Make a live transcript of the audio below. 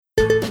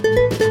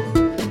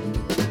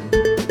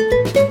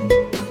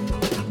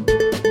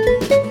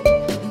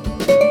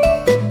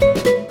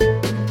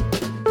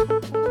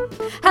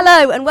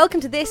Hello and welcome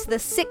to the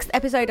 6th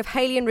episode of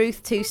Hayley and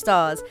Ruth 2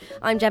 Stars.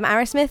 I'm Gemma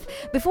Arrowsmith.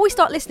 Before we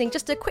start listening,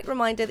 just a quick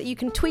reminder that you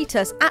can tweet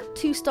us at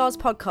 2 Stars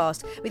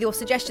Podcast with your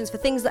suggestions for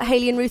things that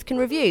Hayley and Ruth can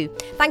review.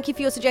 Thank you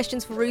for your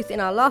suggestions for Ruth in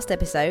our last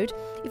episode.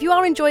 If you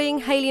are enjoying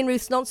Hayley and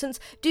Ruth's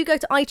nonsense, do go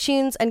to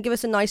iTunes and give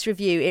us a nice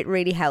review. It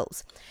really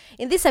helps.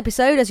 In this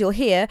episode, as you'll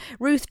hear,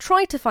 Ruth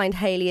tried to find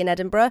Hayley in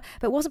Edinburgh,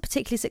 but wasn't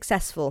particularly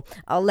successful.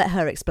 I'll let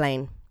her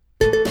explain.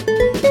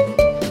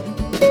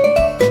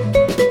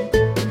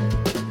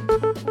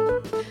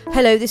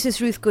 Hello, this is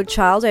Ruth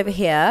Goodchild over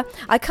here.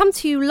 I come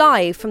to you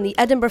live from the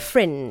Edinburgh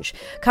Fringe.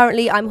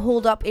 Currently, I'm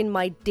hauled up in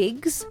my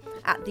digs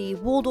at the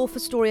Waldorf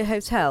Astoria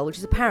Hotel, which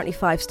is apparently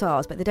 5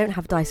 stars, but they don't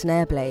have Dyson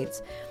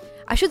Airblades.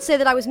 I should say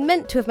that I was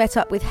meant to have met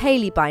up with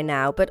Hayley by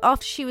now, but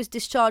after she was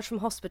discharged from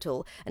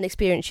hospital, an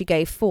experience she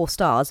gave 4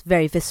 stars,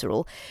 very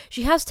visceral,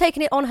 she has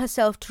taken it on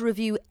herself to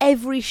review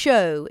every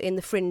show in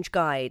the Fringe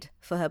Guide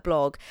for her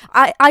blog.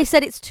 I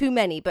said it's too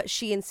many, but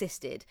she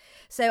insisted.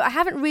 So I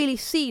haven't really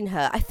seen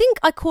her. I think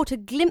I caught a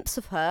glimpse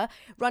of her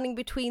running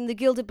between the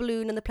Gilded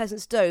Balloon and the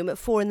Pleasance Dome at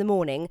 4 a.m,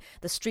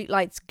 the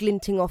streetlights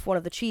glinting off one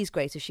of the cheese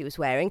graters she was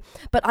wearing,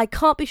 but I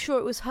can't be sure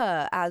it was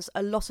her, as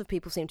a lot of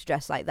people seem to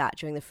dress like that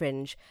during the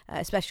Fringe,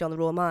 especially on the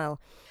Royal Mile.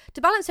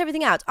 To balance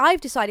everything out,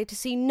 I've decided to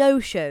see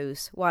no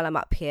shows while I'm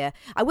up here.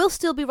 I will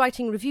still be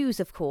writing reviews,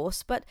 of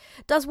course, but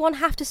does one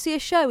have to see a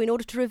show in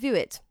order to review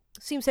it?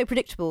 Seems so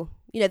predictable.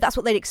 You know, that's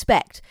what they'd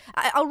expect.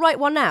 I'll write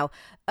one now.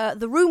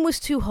 The room was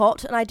too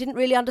hot and I didn't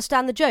really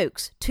understand the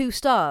jokes. 2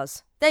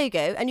 stars. There you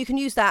go, and you can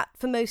use that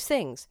for most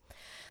things.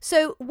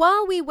 So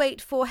while we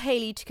wait for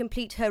Hayley to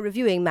complete her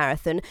reviewing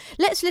marathon,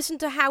 let's listen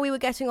to how we were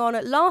getting on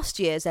at last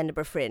year's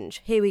Edinburgh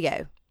Fringe. Here we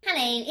go.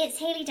 Hello, it's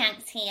Hayley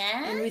Danks here.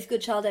 And Ruth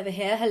Goodchild over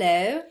here.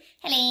 Hello.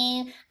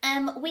 Hello.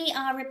 We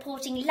are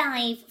reporting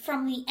live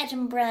from the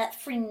Edinburgh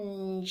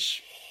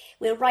Fringe.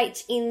 We're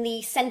right in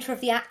the centre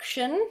of the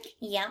action.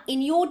 Yeah.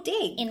 In your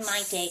digs. In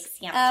my digs,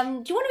 yeah.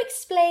 Do you want to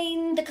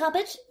explain the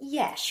cupboard?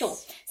 Yes. Sure.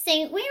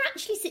 So we're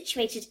actually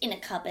situated in a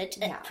cupboard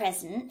at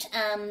present.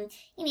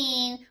 You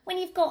know, when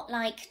you've got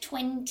like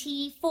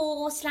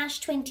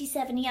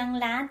 24/27 young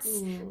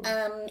lads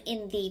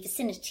in the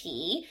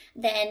vicinity,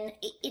 then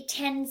it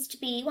tends to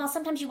be, well,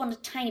 sometimes you want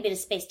a tiny bit of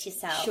space to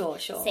yourself. Sure.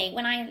 So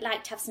when I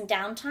like to have some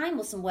downtime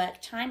or some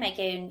work time, I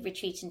go and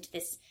retreat into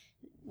this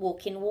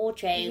walk-in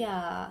wardrobe.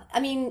 Yeah. I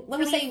mean,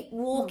 when we say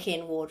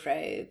walk-in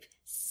wardrobe,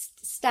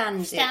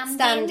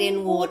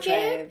 stand-in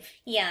wardrobe.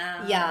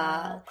 Yeah.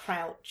 Yeah.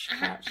 Crouch.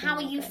 How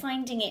are you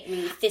finding it,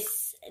 Ruth?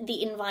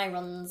 The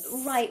environs.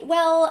 Right.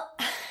 Well,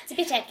 it's a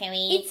bit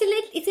echoey.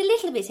 It's a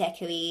little bit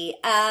echoey.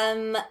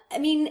 I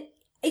mean,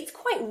 it's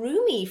quite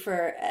roomy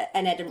for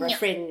an Edinburgh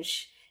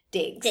Fringe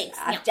digs.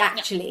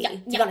 Actually, to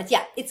be honest,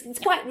 it's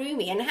quite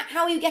roomy. And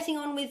how are you getting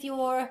on with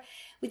your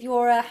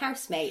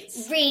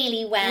housemates?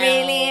 Really well.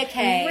 Really?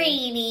 Okay.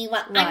 Really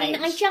well. Right. I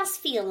mean, I just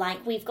feel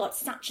like we've got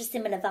such a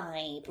similar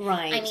vibe.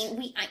 Right. I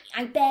mean,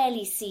 I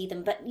barely see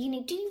them, but, you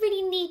know, do you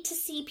really need to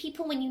see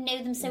people when you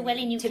know them so well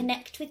and you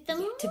connect with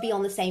them? To be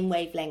on the same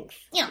wavelength.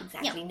 Yeah.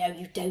 Exactly. No,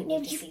 you don't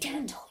need to see them. You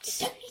don't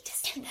need to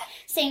see them.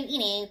 So, you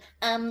know,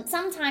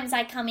 sometimes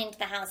I come into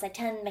the house, I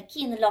turn my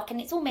key in the lock,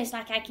 and it's almost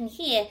like I can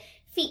hear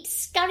feet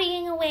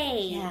scurrying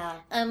away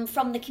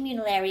from the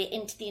communal area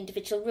into the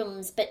individual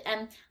rooms. But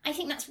I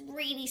think that's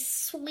really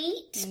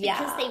sweet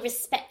because they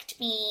respect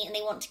me and they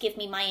want to give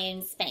me my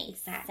own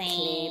space.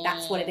 Exactly. So,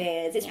 that's what it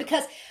is. It's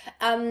because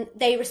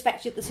they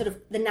respect you,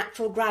 the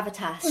natural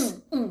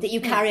gravitas that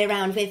you carry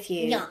around with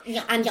you.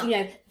 And, you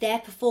know, they're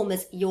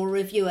performers, you're a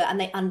reviewer, and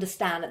they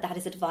understand that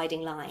is a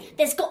dividing line.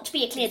 There's got to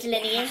be a clear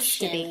delineation. Has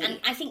to be. And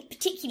I think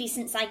particularly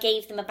since I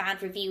gave them a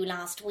bad review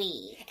last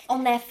week.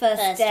 On their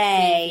first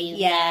day. Preview,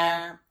 yeah.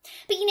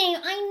 But, you know,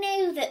 I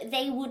know that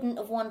they wouldn't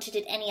have wanted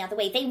it any other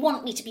way. They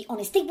want me to be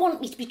honest. They want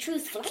me to be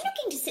truthful. I'm not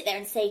going to sit there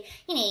and say,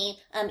 you know,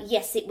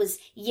 yes, it was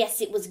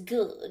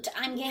good.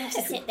 I'm going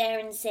to sit there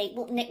and say,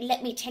 well,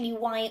 let me tell you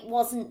why it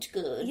wasn't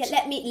good.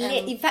 Yeah,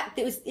 in fact,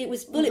 it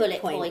was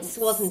bullet points,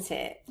 wasn't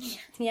it?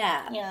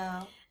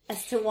 Yeah.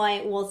 As to why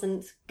it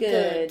wasn't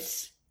good.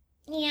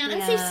 Yeah,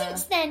 and so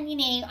since then, you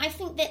know, I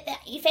think that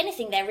if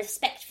anything, their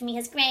respect for me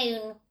has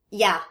grown.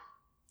 Yeah.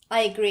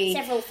 I agree.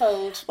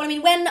 Several-fold. Well, I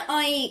mean, when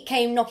I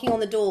came knocking on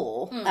the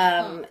door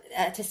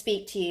to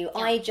speak to you,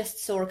 I just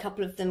saw a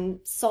couple of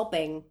them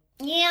sobbing.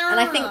 Yeah. And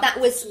I think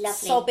that was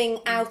lovely. Sobbing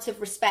out of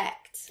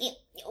respect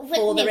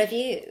for the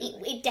review.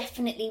 It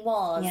definitely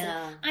was.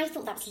 Yeah. I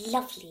thought that was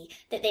lovely,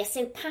 that they're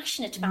so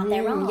passionate about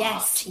their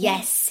art.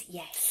 Yes.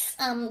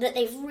 That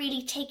they've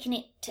really taken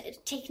it to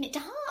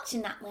heart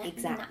in that way.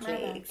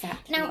 Exactly.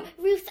 Now,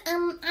 Ruth,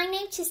 I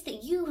noticed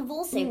that you have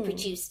also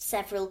produced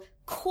several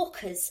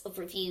corkers of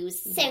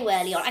reviews so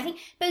early on. I think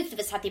both of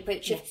us had the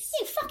approach of,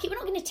 hey, fuck it, we're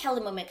not going to tell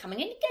them when we're coming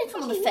in. You're going to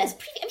come on the first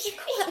preview. I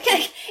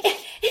mean,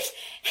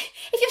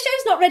 if your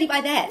show's not ready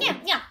by then, yeah.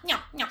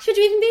 should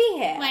you even be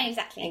here? Well,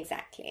 exactly.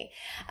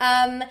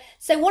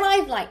 So what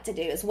I'd like to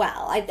do as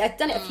well, I've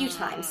done it a few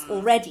times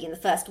already in the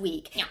first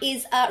week,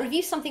 is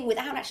review something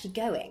without actually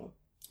going.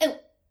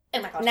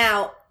 Oh my God.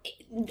 Now,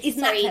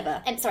 Isn't that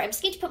clever? I'm sorry, I'm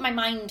just going to put my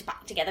mind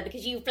back together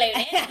because you've blown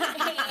it.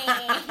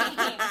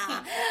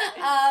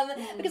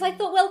 Because I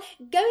thought, well,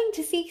 going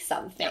to see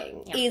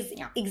something is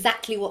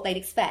exactly what they'd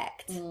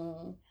expect.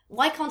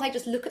 Why can't I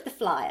just look at the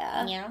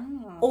flyer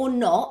or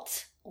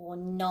not?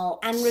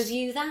 And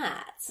review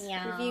that.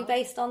 Review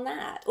based on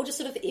that. Or just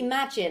sort of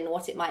imagine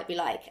what it might be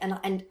like.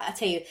 And I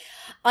tell you,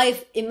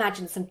 I've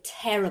imagined some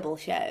terrible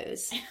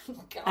shows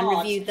and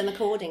reviewed them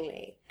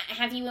accordingly.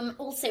 Have you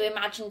also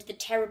imagined the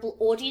terrible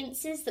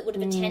audiences that would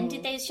have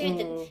attended those shows?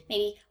 That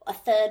maybe a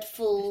third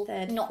full,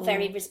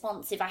 very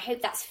responsive. I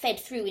hope that's fed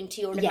through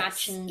into your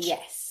imagined...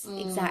 Yes,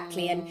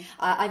 exactly. And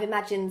I've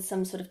imagined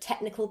some sort of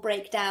technical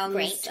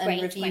breakdowns and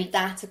reviewed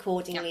that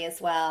accordingly as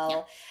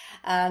well.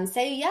 I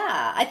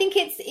think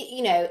it's,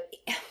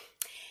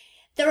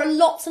 there are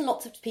lots and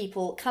lots of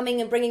people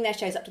coming and bringing their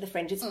shows up to the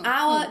Fringe. It's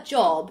our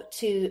job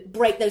to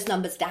break those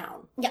numbers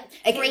down.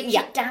 Break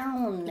it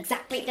down.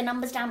 Exactly. Break the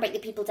numbers down, break the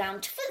people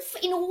down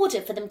in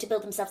order for them to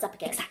build themselves up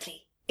again.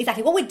 Exactly.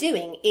 What we're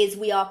doing is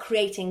we are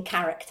creating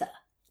character.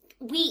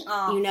 We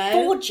are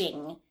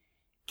forging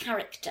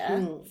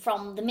character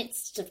from the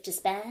midst of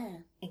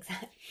despair.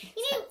 Exactly.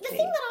 The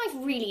thing that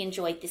I've really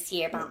enjoyed this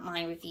year about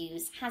my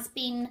reviews has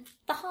been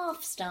the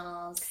half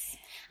stars.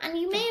 And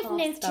you may have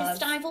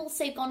noticed I've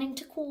also gone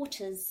into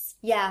quarters.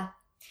 Yeah.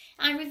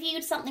 I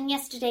reviewed something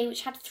yesterday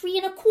which had 3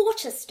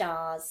 1/4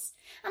 stars.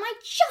 And I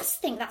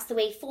just think that's the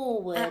way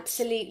forward.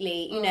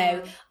 Absolutely.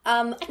 I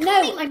can't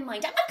make my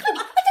mind up. I can't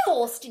be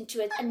forced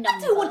into a number. I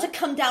don't want to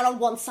come down on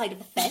one side of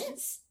the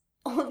fence.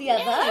 Or the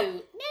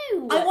other.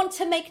 No. I want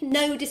to make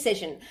no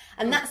decision.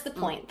 And that's the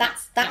point.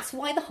 That's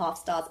why the half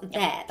stars are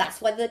there. That's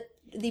why the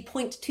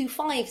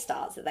 0.25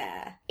 stars are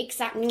there.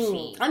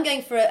 Exactly. I'm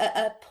going for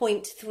a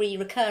 0.3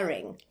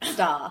 recurring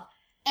star.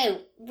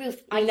 Oh,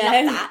 Ruth, I love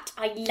that.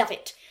 I love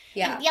it.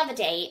 Yeah. And the other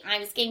day, I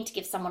was going to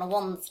give someone a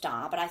 1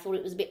 star, but I thought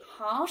it was a bit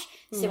harsh,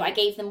 so I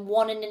gave them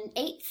 1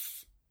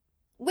 1/8.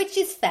 Which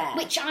is fair.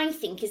 Which I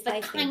think is the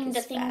kind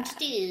of thing to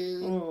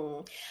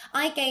do.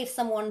 I gave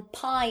someone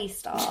pi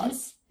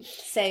stars.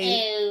 So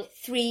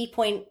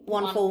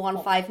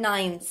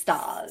 3.14159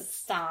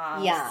 stars.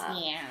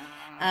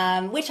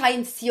 Yeah. Which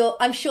I'm sure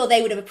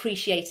they would have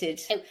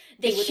appreciated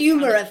the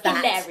humour of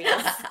that.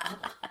 Hilarious.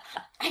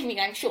 I mean,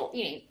 I'm sure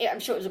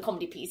it was a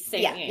comedy piece. So,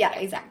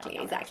 exactly.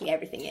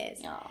 Everything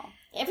is. Oh.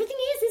 Everything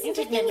is, isn't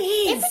it?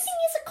 Everything is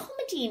a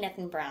comedy in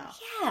Edinburgh.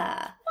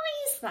 Yeah.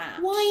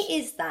 Why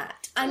is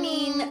that? I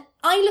mean,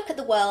 I look at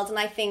the world and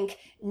I think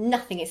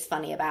nothing is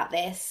funny about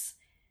this.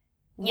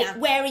 Yeah.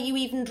 Where are you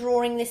even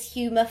drawing this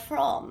humour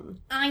from?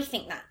 I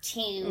think that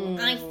too.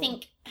 I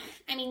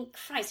mean,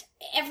 Christ,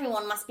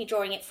 everyone must be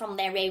drawing it from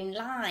their own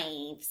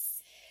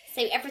lives.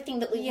 So everything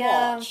that we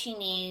watch,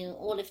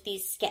 all of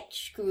these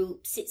sketch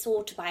groups, it's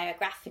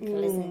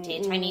autobiographical, isn't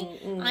it? I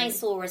mean, I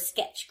saw a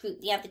sketch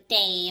group the other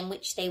day in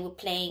which they were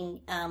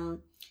playing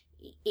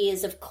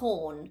Ears of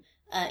Corn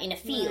in a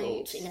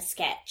field in a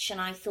sketch, and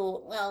I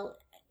thought, well,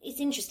 it's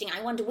interesting. I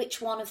wonder which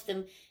one of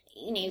them,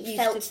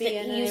 felt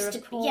that used to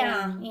be.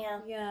 Yeah.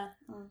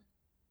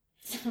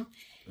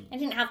 I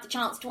didn't have the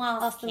chance to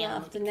ask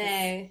him.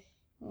 No,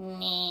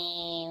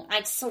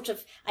 I'd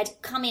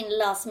come in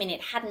last minute,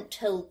 hadn't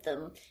told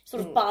them,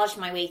 sort of barged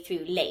my way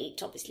through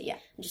late, obviously, and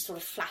just sort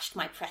of flashed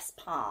my press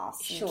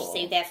pass. Sure.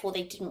 So therefore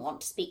they didn't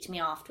want to speak to me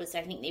afterwards.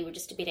 I think they were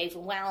just a bit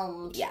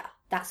overwhelmed. Yeah,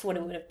 that's what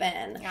it would have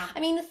been. Yeah. I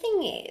mean, the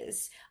thing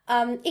is,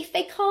 if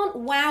they can't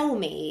wow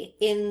me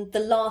in the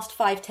last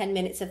 5-10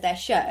 minutes of their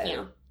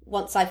show,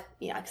 once I've,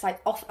 because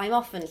I'm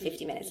often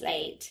 50 minutes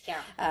late.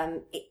 Yeah.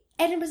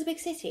 Edinburgh's a big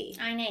city.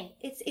 I know.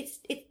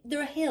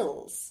 There are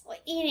hills. Well,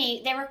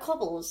 there are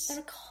cobbles.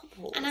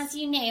 And as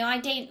you know, I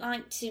don't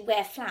like to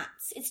wear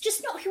flats. It's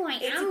just not who I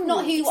am. It's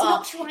not who you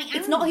are.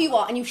 It's not who you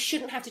are, and you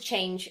shouldn't have to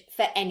change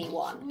for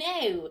anyone.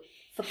 No.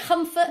 For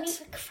comfort. I mean,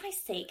 for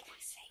Christ's sake.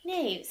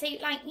 No. So,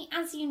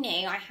 as you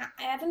know, I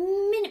have a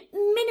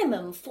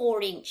minimum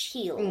 4-inch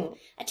heel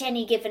at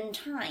any given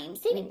time.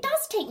 So it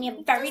does take me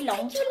a very long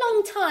time. It takes you a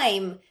long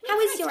time. How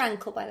is your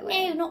ankle, by the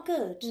way? No, not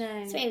good.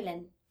 No.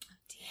 Swollen.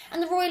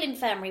 And the Royal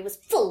Infirmary was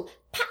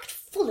packed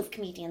full of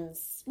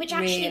comedians, which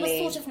actually was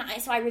sort of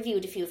nice. So I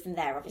reviewed a few of them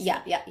there, obviously.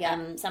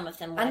 Yeah. Some of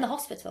them were... And the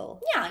hospital.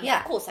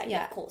 Yeah. Of course, They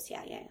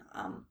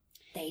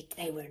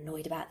were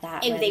annoyed about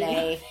that, weren't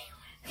they?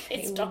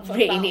 They were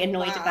really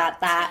annoyed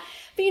about that.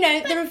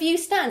 But, the review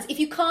stands. If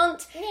you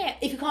can't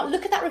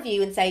look at that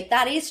review and say,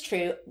 that is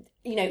true...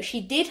 she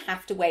did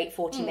have to wait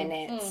 40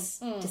 minutes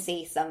to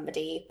see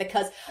somebody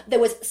because there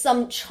was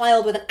some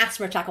child with an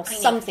asthma attack or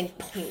something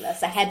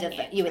pointless ahead of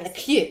you in the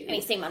queue. I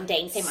mean, so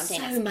mundane. So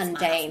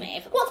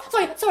mundane.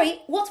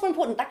 Sorry, what's more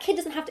important? That kid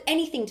doesn't have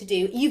anything to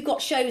do. You've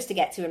got shows to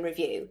get to and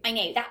review. I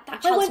know, that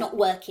child's not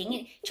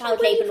working.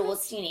 Child labour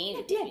laws,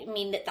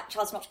 mean that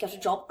child's not to get a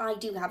job. I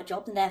do have a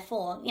job and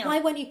therefore, Why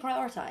weren't you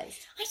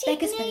prioritised? I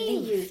don't know.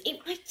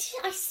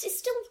 It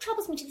still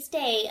troubles me to this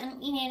day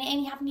and, it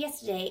only happened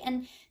yesterday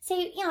and... So,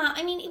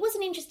 I mean, it was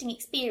an interesting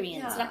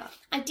experience. Yeah.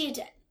 I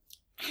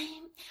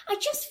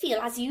just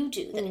feel, as you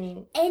do, that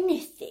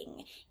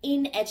anything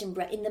in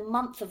Edinburgh in the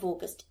month of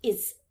August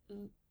is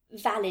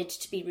valid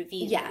to be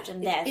reviewed,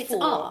 and therefore it's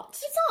art.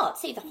 It's art.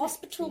 See, the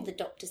hospital, the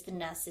doctors, the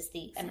nurses,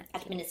 the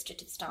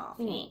administrative staff,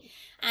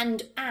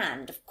 and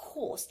of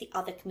course the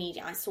other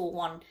comedian. I saw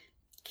one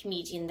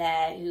comedian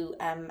there who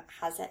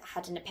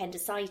had an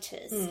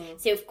appendicitis,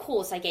 so of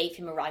course I gave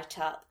him a write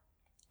up.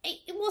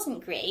 It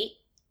wasn't great,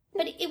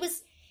 but it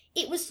was.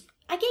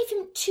 I gave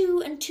him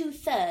 2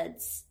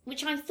 2/3,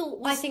 which I thought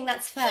was. I think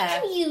that's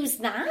fair. You can use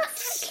that.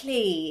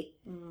 Exactly.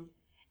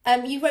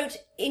 You wrote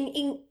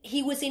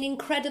he was in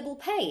incredible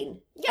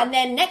pain, and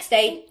then next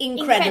day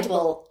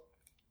incredible.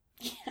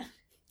 Yeah.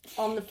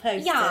 On the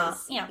posters.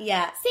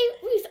 Yeah. So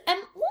Ruth,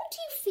 what do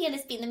you feel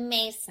has been the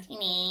most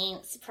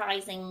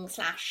surprising /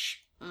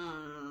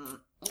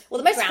 well,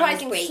 the most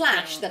surprising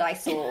slash that I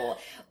saw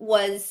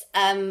was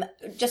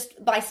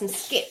just by some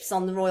skips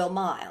on the Royal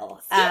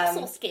Mile.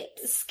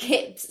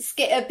 Skips?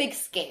 A big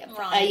skip.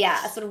 Right.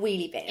 A sort of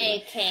wheelie bin.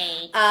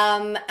 Okay.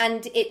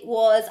 And it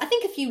was, I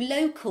think, a few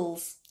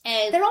locals.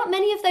 There aren't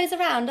many of those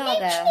around, are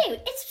there? No,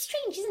 it's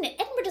strange, isn't it?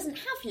 Edinburgh doesn't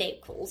have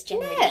locals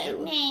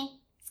generally. No.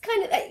 It's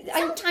kind of...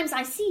 Sometimes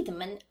I see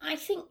them and I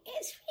think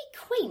it's really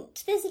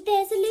quaint. There's a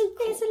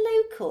local. There's a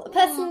local. A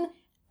person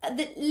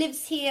that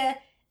lives here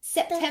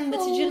September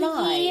to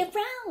July. Year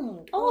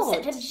round. Oh,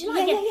 September to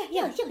July.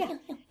 Yeah.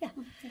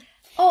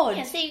 Odd.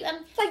 Yeah, so,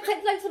 like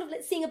sort of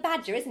seeing a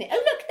badger, isn't it? Oh,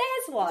 look,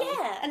 there's one.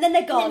 Yeah. And then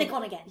they're gone. And then they're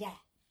gone again. Yeah.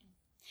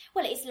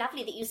 Well, it's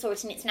lovely that you saw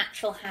it in its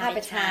natural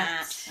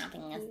habitat.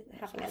 Having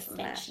a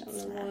smash on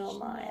the Royal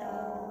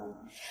Mile.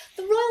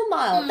 The Royal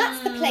Mile,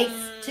 that's the place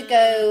to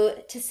go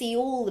to see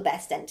all the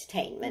best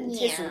entertainment,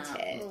 isn't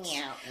it?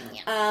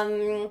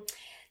 Yeah.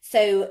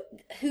 So,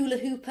 Hula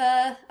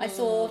Hooper, I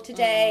saw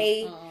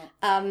today.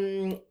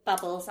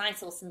 Bubbles. I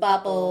saw some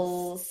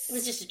bubbles. It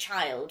was just a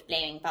child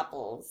blowing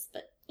bubbles,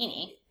 but,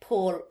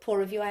 Poor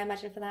review, I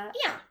imagine, for that.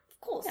 Yeah,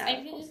 of course. Yeah,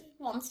 it was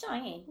 1 star,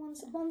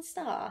 One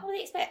star. What do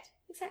they expect?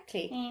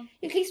 Exactly.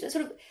 You at least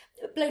sort of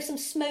blow some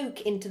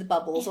smoke into the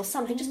bubbles or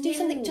something. Just do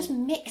something. Just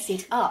mix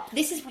it up.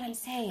 This is what I'm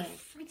saying.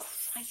 For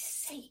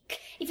Christ's sake.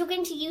 If you're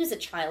going to use a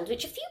child,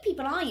 which a few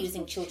people are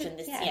using children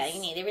this year,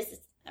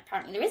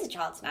 apparently there is a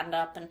child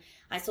stand-up, and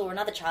I saw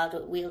another child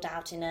wheeled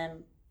out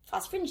in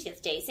Fast Fringe the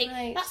other day. So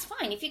that's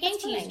fine. If you're going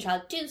to use a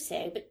child, do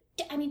so. But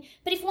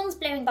if one's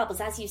blowing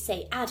bubbles, as you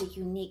say, add a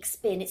unique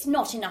spin. It's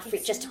not enough for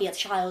it just to be a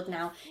child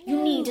now.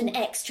 You need an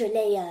extra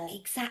layer.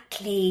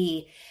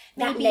 Exactly.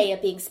 That layer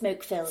being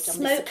smoke-filled on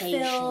this occasion.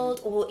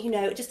 Smoke-filled, or,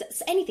 just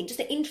anything, just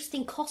an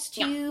interesting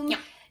costume.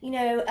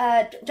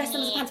 Dress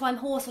them as a pantomime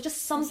horse, or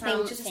just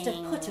something just to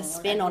put a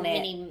spin on it.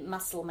 Mini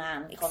muscle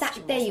man costume.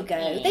 Exactly. There you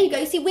go. There you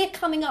go. See, we're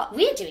coming up.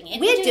 We're doing it.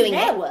 We're doing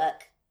their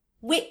work.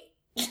 We're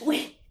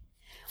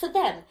for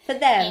them.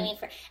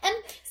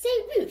 So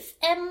Ruth,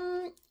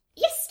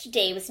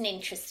 yesterday was an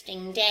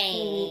interesting day.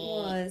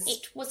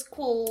 It was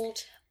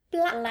called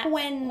Black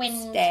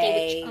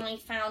Wednesday, which I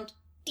found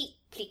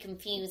deeply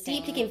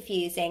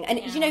confusing.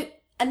 And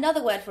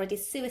another word for it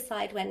is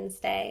Suicide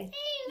Wednesday.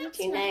 Did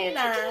you know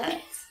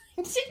that?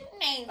 I didn't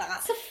know that.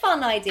 It's a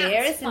fun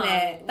idea, isn't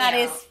it? That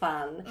is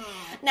fun.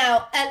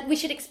 Now, we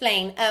should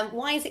explain,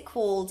 why is it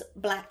called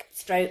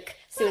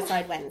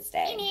Suicide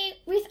Wednesday?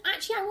 Ruth,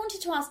 actually I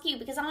wanted to ask you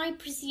because I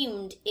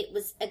presumed it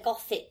was a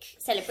Gothic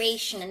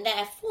celebration, and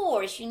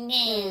therefore, as you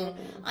know,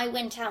 I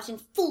went out in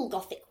full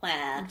Gothic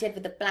wear. You did,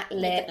 with the black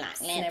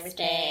lips and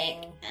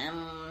everything.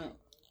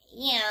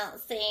 Yeah,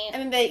 so... I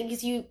remember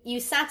because you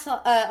sat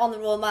on the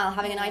Royal Mile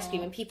having an ice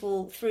cream and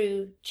people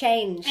threw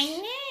change. I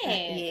know.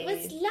 It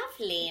was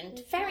lovely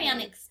and very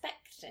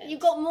unexpected. You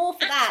got more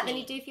for that than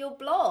you do for your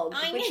blog,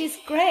 which is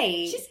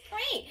great. Which is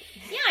great.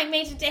 Yeah, I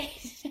made a day.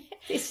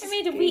 I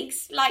made a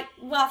week's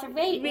worth of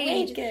wage.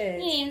 Really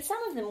good. And some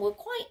of them were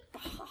quite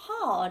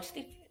hard.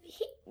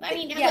 But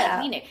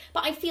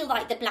I feel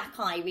like the black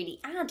eye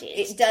really added.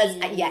 It does,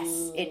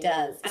 yes, it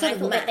does. And I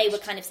thought that they were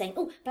kind of saying,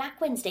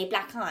 Black Wednesday,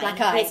 black eye. Black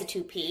eye. Here's a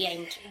 2p,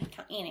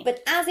 and,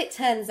 But as it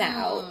turns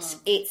out,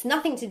 it's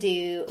nothing to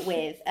do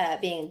with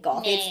being a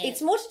goth. No.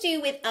 It's more to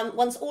do with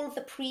once all of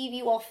the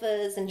preview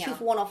offers and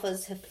 2-for-1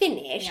 offers have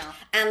finished,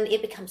 and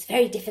it becomes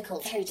very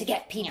difficult to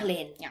get people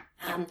in. Yeah.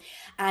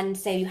 And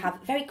so you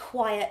have very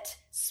quiet,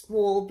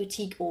 small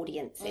boutique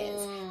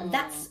audiences. And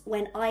that's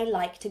when I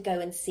like to go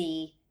and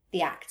see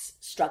the acts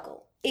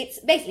struggle. It's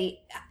basically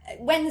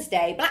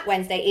Black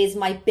Wednesday is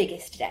my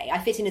biggest day. I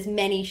fit in as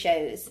many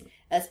shows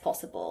as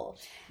possible.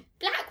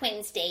 Black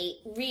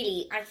Wednesday,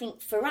 really, I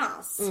think for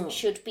us,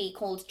 should be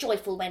called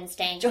Joyful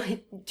Wednesday.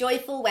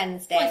 Joyful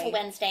Wednesday. Joyful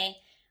Wednesday.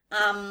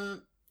 Were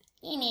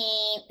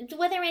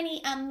there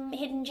any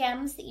hidden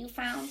gems that you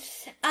found?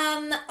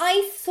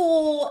 I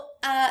saw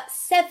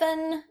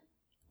 7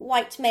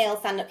 white male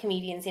stand-up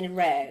comedians in a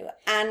row,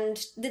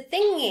 and the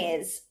thing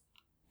is,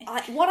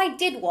 what I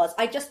did was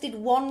I just did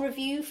one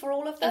review for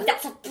all of them.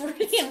 That's a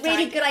brilliant,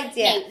 really good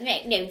idea.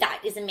 No, that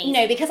is amazing.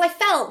 No, because I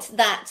felt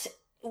that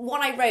what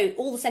I wrote,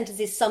 all the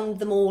sentences summed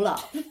them all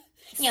up.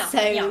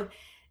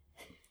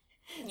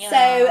 Yeah.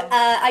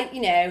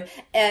 So,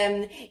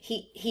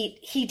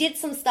 he did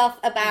some stuff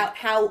about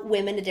how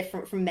women are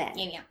different from men.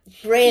 Yeah.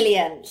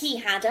 Brilliant. He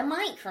had a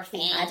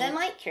microphone.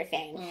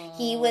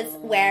 He was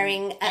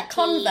wearing a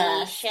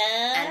Converse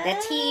and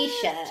a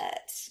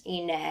T-shirt,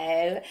 you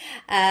know.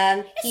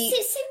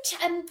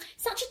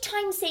 Such a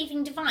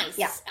time-saving device.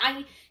 Yeah.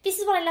 This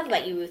is what I love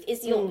about you, Ruth,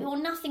 is you're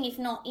nothing if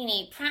not,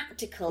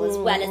 practical as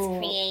well as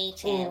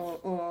creative.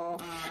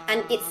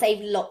 And it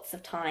saved lots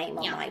of time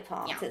on my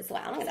part as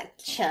well. I'm going to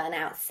churn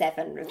out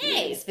 7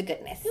 reviews, for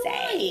goodness sake. Who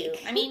are you?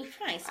 I mean,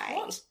 Christ,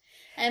 what?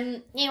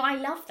 I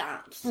love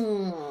that.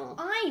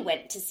 I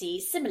went to see,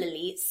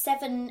 similarly,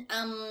 7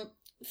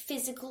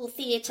 physical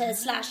theatre /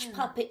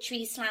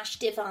 puppetry /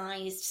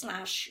 devised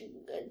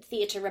 /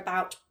 theatre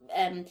about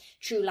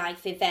true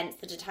life events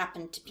that had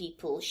happened to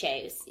people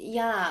shows.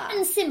 Yeah.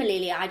 And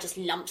similarly, I just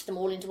lumped them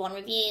all into one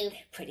review.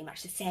 Pretty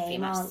much the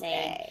same, aren't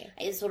they?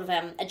 It was sort of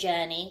a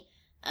journey.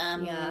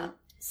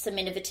 Some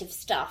innovative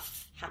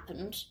stuff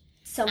happened.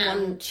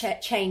 Someone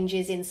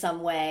changes in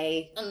some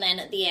way. And then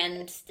at the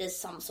end, there's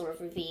some sort of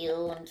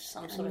reveal and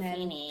some sort of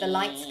meaning. The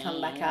lights come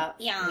back up.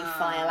 Yeah. We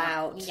file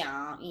out.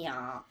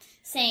 Yeah.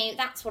 So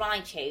that's what I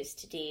chose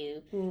to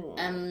do.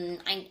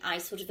 I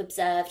sort of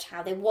observed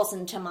how there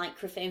wasn't a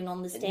microphone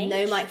on the stage.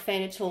 No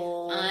microphone at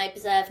all. I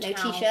observed No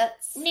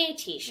T-shirts. No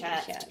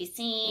T-shirts to be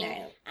seen.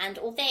 No. And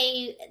although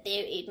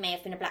it may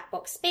have been a black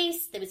box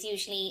space, there was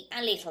usually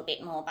a little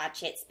bit more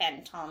budget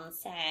spent on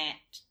set.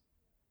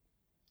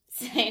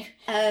 So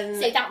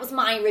that was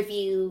my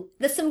review.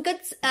 There's some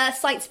good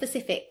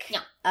site-specific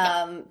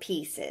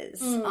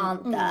pieces,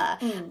 aren't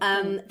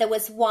there? There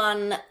was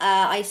one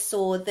I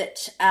saw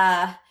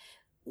that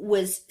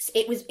was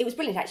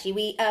brilliant.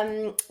 Actually,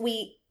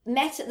 we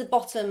met at the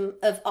bottom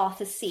of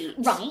Arthur's seat,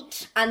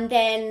 right, and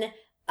then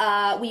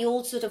we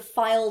all sort of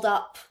filed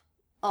up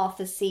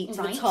Arthur's seat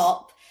to the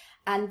top,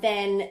 and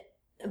then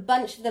a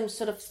bunch of them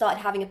sort of started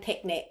having a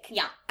picnic.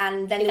 Yeah.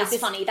 And then That's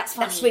funny.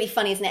 That's really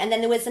funny, isn't it? And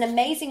then there was an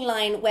amazing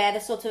line where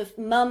the sort of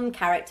mum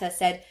character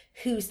said,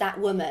 "Who's that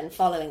woman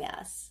following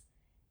us?"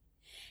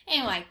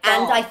 Oh my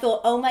God. And I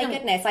thought, oh my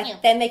goodness,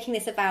 they're making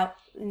this about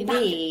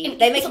me.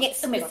 They're making it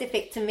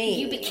specific to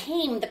me. You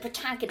became the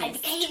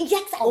protagonist.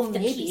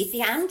 Maybe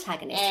the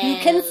antagonist. Who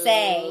can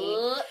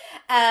say?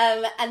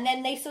 And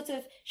then they sort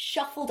of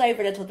shuffled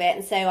over a little bit,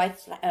 and so I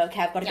was like,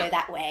 okay, I've got to go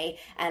that way.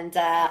 And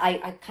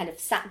I kind of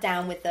sat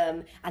down with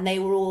them, and they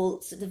were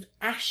all sort of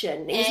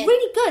ashen. It was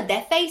really good.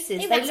 Their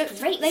faces, they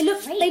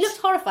looked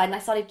horrified, and I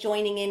started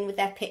joining in with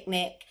their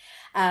picnic.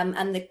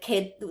 And the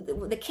kid, there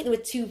were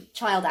 2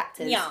 child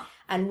actors. Yeah.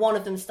 And one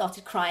of them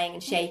started crying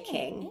and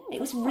shaking. It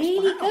was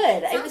really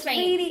good.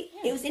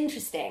 It was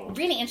interesting.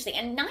 Really interesting.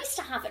 And nice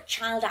to have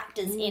child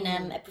actors in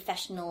a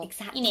professional,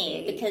 because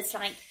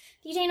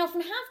you don't often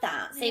have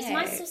that. So it's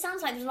nice. It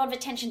sounds like there's a lot of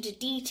attention to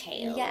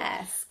detail.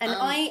 Yes. And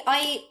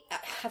I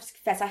have to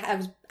confess, I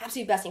was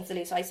absolutely bursting for the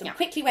loose. So I sort of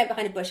quickly went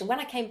behind a bush, and when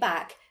I came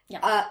back,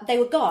 they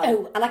were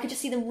gone, and I could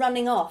just see them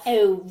running off.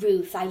 Oh,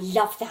 Ruth, I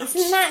love that.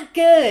 Isn't that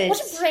good? What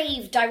a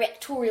brave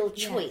directorial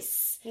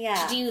choice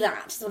to do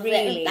that. Sort of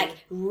really.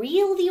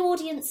 Reel the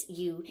audience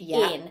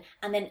in,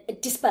 and then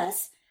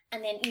disperse,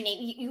 and then,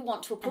 you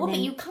want to applaud, but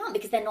you can't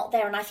because they're not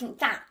there, and I think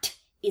that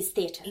is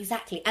theatre.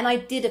 Exactly. And I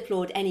did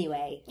applaud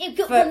anyway. Yeah,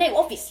 good.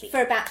 Obviously.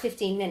 For about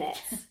 15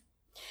 minutes.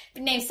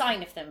 But no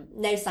sign of them.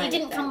 No sign of them. They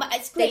didn't come back.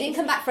 It's great. They didn't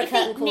come back for a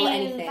curtain call or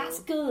anything. That's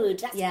good.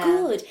 That's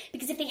good.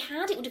 Because if they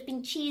had, it would have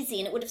been cheesy,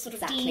 and it would have sort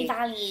of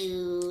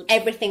devalued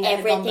everything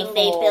they'd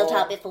built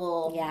up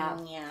before. Yeah.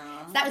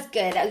 So that was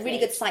good. That was really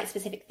good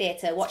site-specific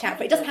theatre. Watch out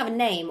for it. It doesn't have a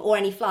name or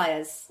any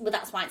flyers. Well,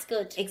 that's why it's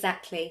good.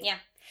 Exactly. Yeah.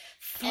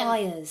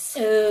 Flyers.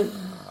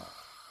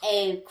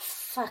 Oh,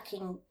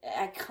 fucking...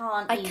 I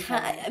can't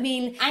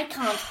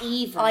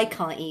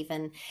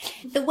even.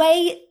 The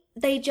way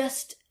they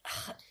just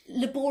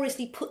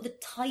laboriously put the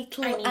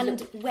title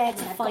and where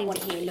to find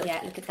it. Here.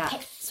 Look at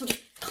that. Sort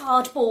of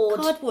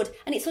cardboard.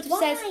 And it sort of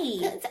says...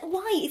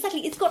 Why?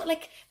 Exactly. It's got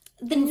like...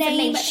 The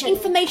name,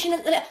 information,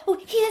 and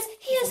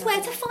here's where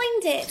to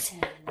find it.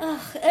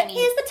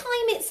 Here's the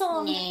time it's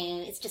on.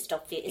 No, it's just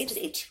obvious.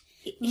 It's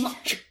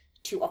much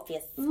too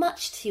obvious.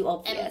 Much too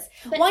obvious.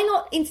 Why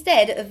not,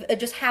 instead of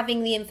just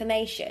having the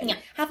information,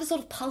 have a sort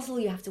of puzzle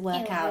you have to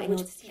work out in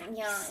order to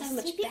so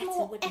much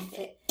better, wouldn't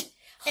it?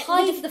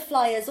 Hide the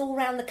flyers all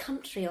around the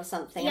country or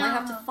something, and I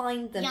have to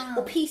find them,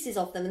 or pieces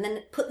of them, and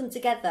then put them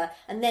together,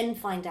 and then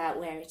find out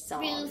where it's on.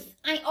 Ruth,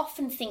 I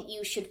often think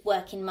you should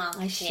work in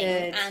marketing. I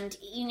should. And,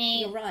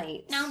 you're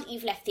right. Now that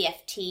you've left the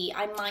FT,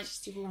 I might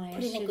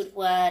put in a good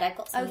word. I've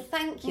got some... Oh,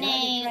 thank you.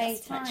 That'd be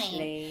great,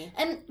 actually.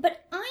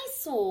 But I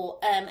saw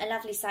a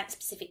lovely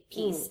site-specific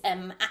piece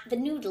at the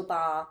Noodle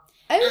Bar.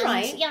 Oh,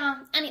 right.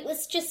 Yeah, and it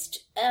was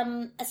just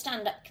a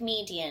stand-up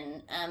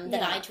comedian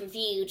that I'd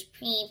reviewed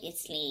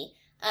previously.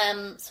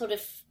 Sort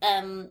of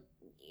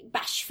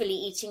bashfully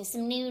eating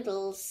some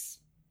noodles.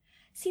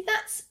 See,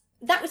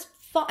 that was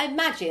far, I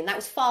imagine that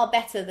was far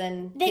better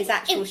than his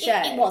actual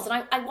show. It was,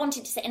 and I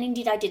wanted to say, and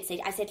indeed I did say,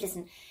 I said,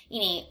 listen,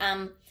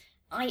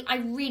 I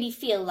really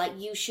feel like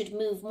you should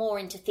move more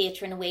into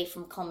theatre and away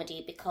from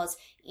comedy because,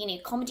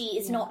 comedy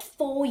is not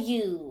for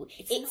you.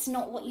 It's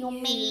not what you're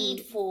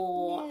made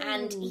for. No.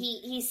 And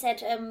he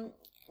said,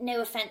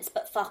 no offence,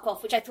 but fuck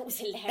off, which I thought was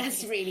hilarious.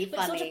 That's really funny.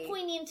 But sort of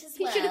poignant as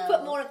well. You should have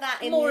put more of that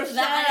in more the of show.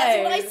 That.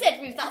 That's what I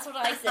said, Ruth. That's what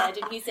I said.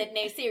 And he said,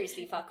 no,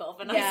 seriously, fuck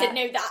off. And I said,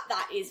 no,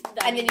 that is...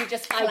 and then you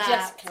just clapped. I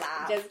just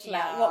clapped. Just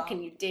clapped. Yeah. What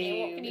can you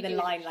do with a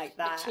line like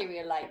that?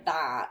 Material like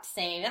that. So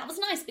that was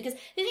nice because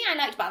the thing I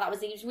liked about that was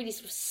that he was really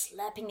sort of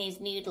slurping those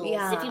noodles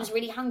as if he was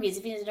really hungry, as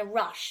if he was in a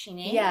rush,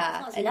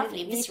 Yeah. It was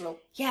lovely, visceral.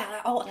 Yeah.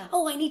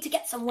 Oh, I need to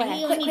get somewhere.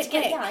 Quick.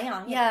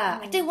 Yeah.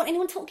 I don't want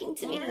anyone talking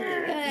to me.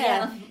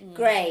 Yeah.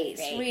 Great.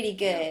 Really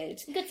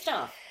good. Good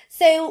stuff.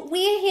 So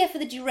we're here for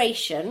the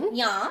duration.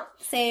 Yeah.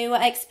 So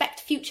I expect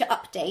future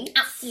updates.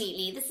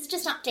 Absolutely. This is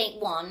just update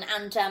 1,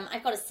 and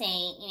I've got to say,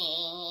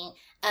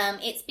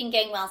 it's been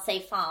going well so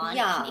far.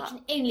 Yeah. It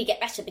can only get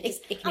better because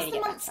as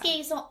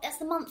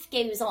the month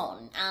goes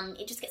on,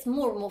 it just gets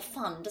more and more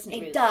fun, doesn't it?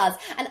 It Ruth? does.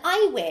 And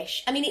I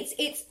wish. I mean,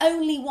 it's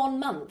only 1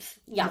 month.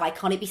 Yeah. Why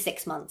can't it be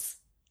 6 months?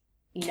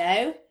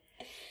 I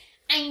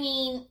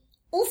mean,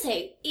 also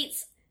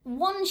it's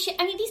one show.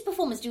 I mean, these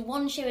performers do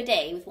 1 show a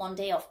day with 1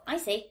 day off. I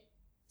say,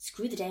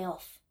 screw the day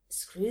off.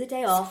 Screw the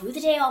day off. Screw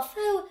the day off.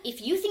 Oh,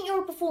 if you think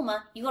you're a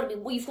performer, you've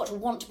got to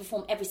want to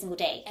perform every single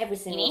day. Every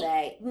single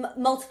day.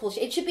 Multiple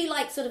shows. It should be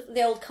like sort of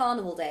the old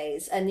carnival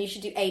days, and you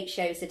should do 8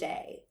 shows a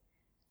day.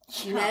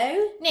 Yeah.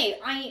 No? No,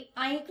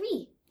 I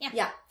agree.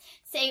 Yeah.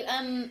 So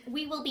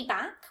we will be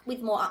back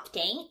with more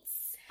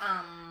updates.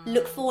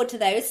 Look forward to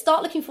those.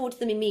 Start looking forward to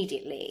them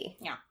immediately.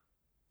 Yeah.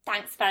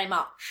 Thanks very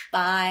much.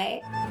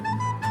 Bye.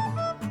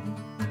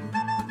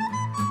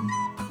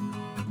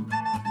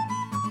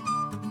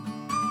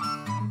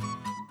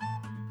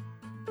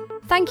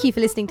 Thank you for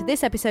listening to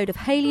this episode of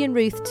Hayley and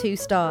Ruth 2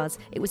 Stars.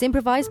 It was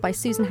improvised by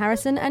Susan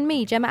Harrison and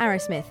me, Gemma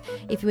Arrowsmith.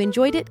 If you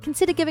enjoyed it,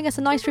 consider giving us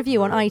a nice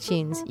review on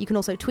iTunes. You can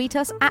also tweet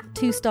us at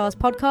 2 Stars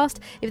Podcast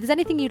if there's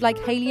anything you'd like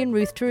Hayley and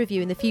Ruth to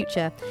review in the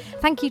future.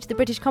 Thank you to the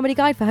British Comedy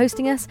Guide for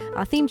hosting us.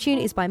 Our theme tune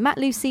is by Matt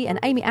Lucy and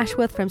Amy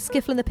Ashworth from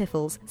Skiffle and the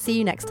Piffles. See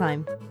you next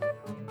time.